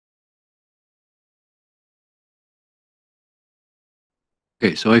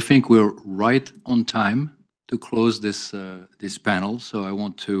Okay, so I think we're right on time to close this panel. So I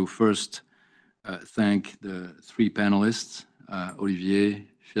want to first thank the three panelists, Olivier,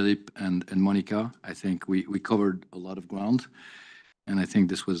 Philippe, and Monica. I think we covered a lot of ground, and I think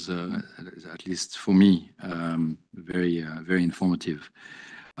this was, at least for me, very informative.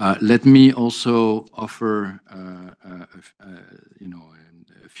 Let me also offer, a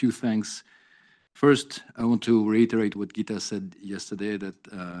few thanks. First, I want to reiterate what Gita said yesterday, that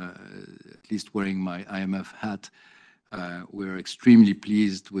at least wearing my IMF hat, we're extremely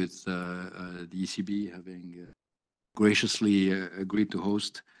pleased with the ECB having graciously agreed to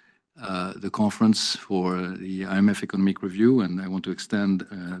host the conference for the IMF Economic Review. And I want to extend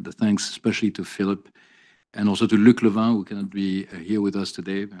the thanks especially to Philippe and also to Luc Levin, who cannot be here with us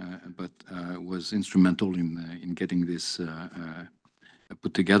today, but was instrumental in getting this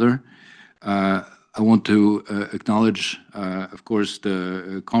put together. I want to acknowledge, of course,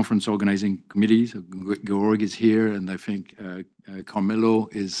 the conference organizing committee. So Georg is here, and I think Carmelo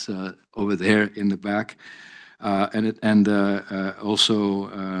is over there in the back, and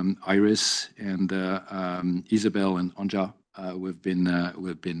also Iris and Isabel and Anja. We've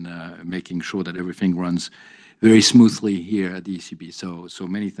been making sure that everything runs very smoothly here at the ECB. So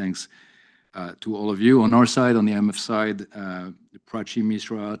many thanks to all of you. On our side, on the IMF side, Prachi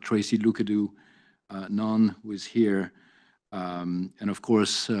Misra, Tracy Lukadu, Non, who is here, and of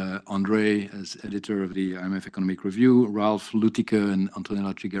course, Andre, as editor of the IMF Economic Review, Ralph Lutica and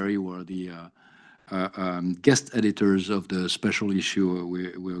Antonella Trigari, who are the guest editors of the special issue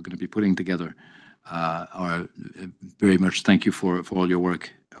we're going to be putting together. Are very much thank you for all your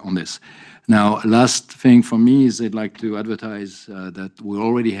work on this. Now, last thing for me is I'd like to advertise that we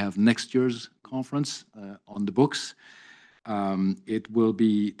already have next year's conference on the books. It will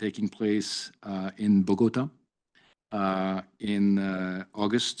be taking place in Bogota in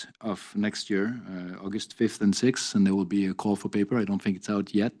August of next year, August 5th and 6th, and there will be a call for paper. I don't think it's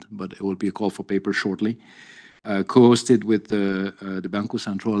out yet, but it will be a call for paper shortly, co-hosted with the Banco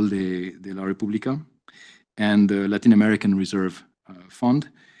Central de la República and the Latin American Reserve Fund.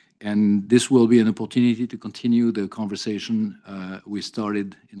 And this will be an opportunity to continue the conversation we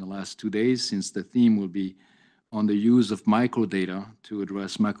started in the last 2 days, since the theme will be on the use of microdata to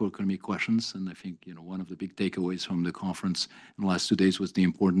address macroeconomic questions. And I think, one of the big takeaways from the conference in the last 2 days was the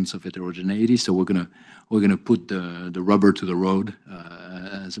importance of heterogeneity. So we're gonna put the rubber to the road,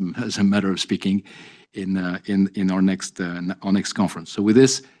 as a matter of speaking, in our next conference. So with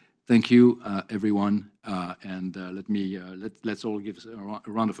this, thank you, everyone, and let's all give a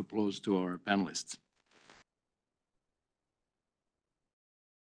round of applause to our panelists.